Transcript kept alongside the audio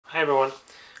Hi everyone,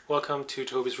 welcome to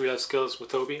Toby's Real Life Skills with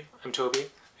Toby. I'm Toby,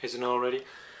 as you know already.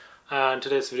 In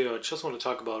today's video I just want to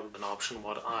talk about an option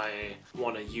what I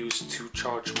want to use to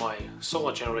charge my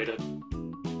solar generator.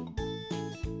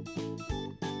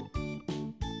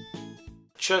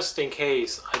 Just in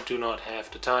case I do not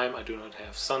have the time, I do not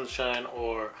have sunshine,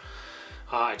 or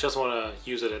I just want to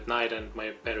use it at night and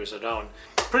my batteries are down.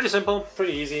 Pretty simple,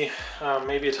 pretty easy.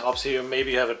 Maybe it helps you,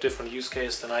 maybe you have a different use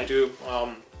case than I do.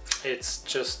 It's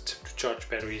just to charge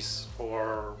batteries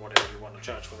or whatever you want to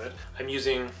charge with it. I'm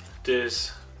using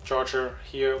this charger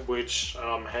here, which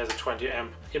has a 20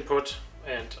 amp input,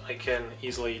 and I can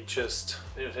easily just,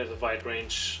 it has a wide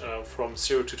range from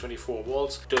 0 to 24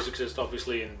 volts. Those exist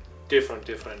obviously in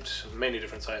many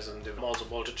different sizes and also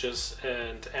voltages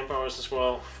and amp hours as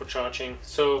well for charging.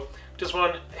 So this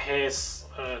one has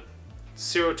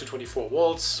 0 to 24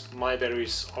 volts. My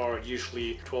batteries are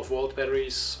usually 12 volt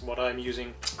batteries, what I'm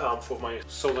using for my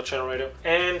solar generator.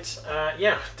 And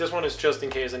yeah, this one is just in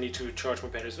case I need to charge my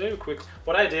batteries very quick.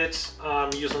 What I did,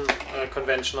 I'm using a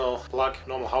conventional plug,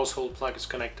 normal household plug is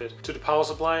connected to the power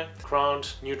supply,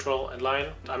 ground, neutral and line.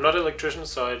 I'm not an electrician,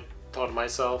 so I taught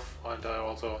myself, and I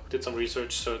also did some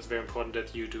research, so it's very important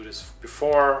that you do this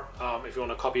before. If you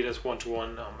want to copy this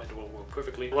one-to-one, it will work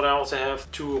perfectly. What I also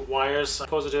have two wires, a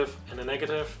positive and a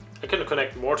negative. I can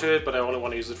connect more to it, but I only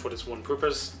want to use it for this one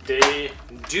purpose. They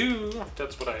do,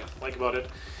 that's what I like about it,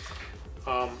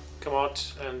 come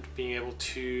out and being able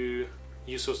to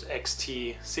use those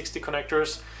XT60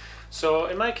 connectors. So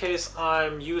in my case,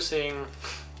 I'm using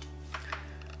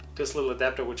this little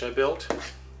adapter which I built.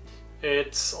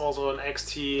 It's also an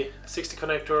XT60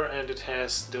 connector and it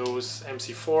has those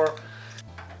MC4.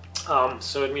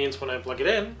 So it means when I plug it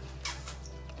in,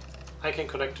 I can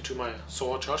connect it to my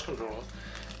solar charge controller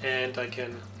and I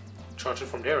can charge it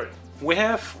from there. We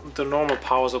have the normal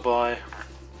power supply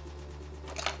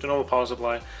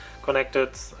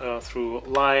connected through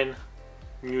line,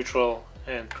 neutral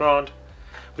and ground.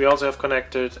 We also have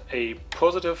connected a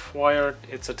positive wire,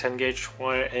 it's a 10 gauge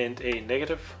wire, and a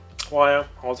negative wire,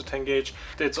 also 10 gauge.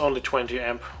 It's only 20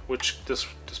 amp, which this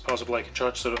power supply can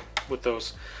charge with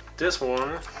those. This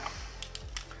one,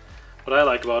 what I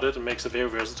like about it, it makes it very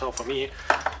versatile for me.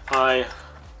 I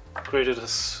created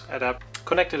this adapter,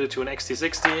 connected it to an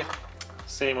XT60,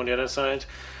 same on the other side.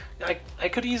 I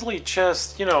could easily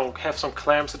just, you know, have some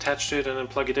clamps attached to it and then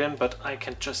plug it in, but I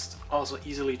can just also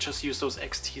easily just use those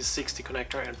XT60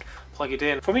 connector and plug it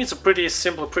in. For me it's a pretty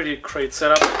simple, pretty great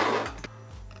setup.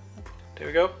 There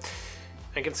we go.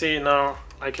 I can see now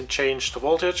I can change the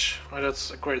voltage. That's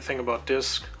a great thing about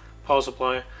this power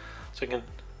supply. So I can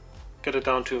get it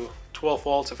down to 12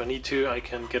 volts if I need to. I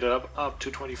can get it up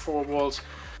to 24 volts.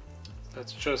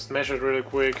 Let's just measure it really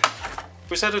quick.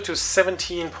 We set it to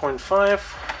 17.5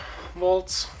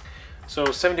 volts. So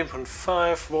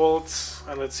 17.5 volts,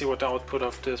 and let's see what the output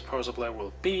of this power supply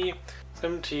will be.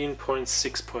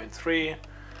 17.6.3.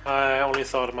 I only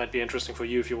thought it might be interesting for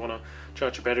you if you want to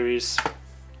charge your batteries,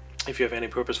 if you have any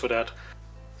purpose for that.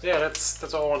 So yeah,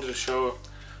 that's all I wanted to show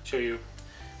you.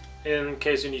 In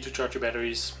case you need to charge your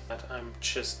batteries, I'm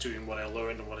just doing what I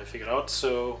learned and what I figured out,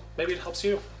 so maybe it helps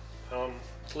you.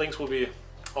 Links will be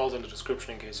all in the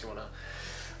description in case you want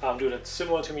to do that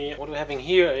similar to me. What we're having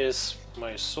here is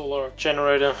my solar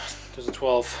generator. There's a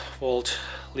 12 volt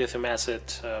lithium acid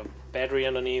battery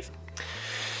underneath.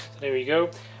 So there we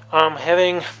go. I'm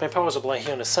having my power supply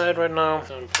here on the side right now.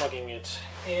 So I'm plugging it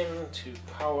in to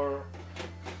power,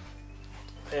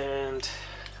 and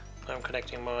I'm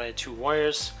connecting my two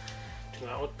wires to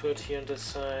my output here on this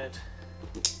side.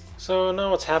 So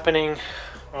now what's happening,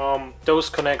 those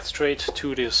connect straight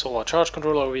to the solar charge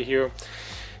controller over here,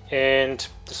 and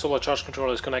the solar charge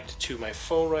controller is connected to my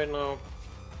phone right now.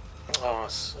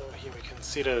 So here we can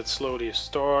see that it slowly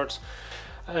starts.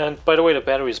 And by the way, the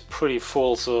battery is pretty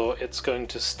full, so it's going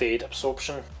to state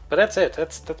absorption. But that's it,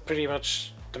 that's pretty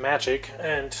much the magic.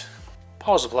 And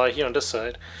power supply here on this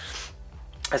side,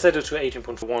 I set it to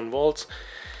 18.1 volts,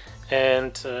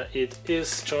 and it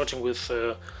is charging with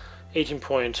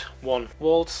 18.1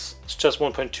 volts. It's just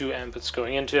 1.2 amp it's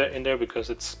going in there because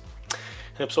it's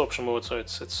in absorption mode, so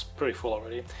it's pretty full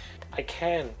already. I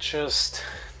can just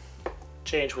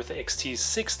change with the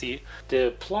XT60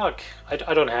 the plug.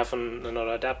 I don't have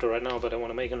another adapter right now, but I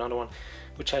want to make another one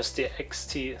which has the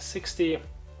XT60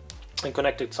 and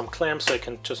connected some clamps, so I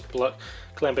can just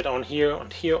clamp it on here,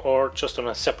 or just on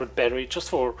a separate battery, just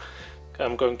for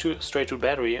going straight to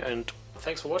battery. And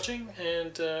thanks for watching,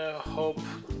 and hope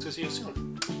to see you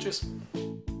soon. Cheers.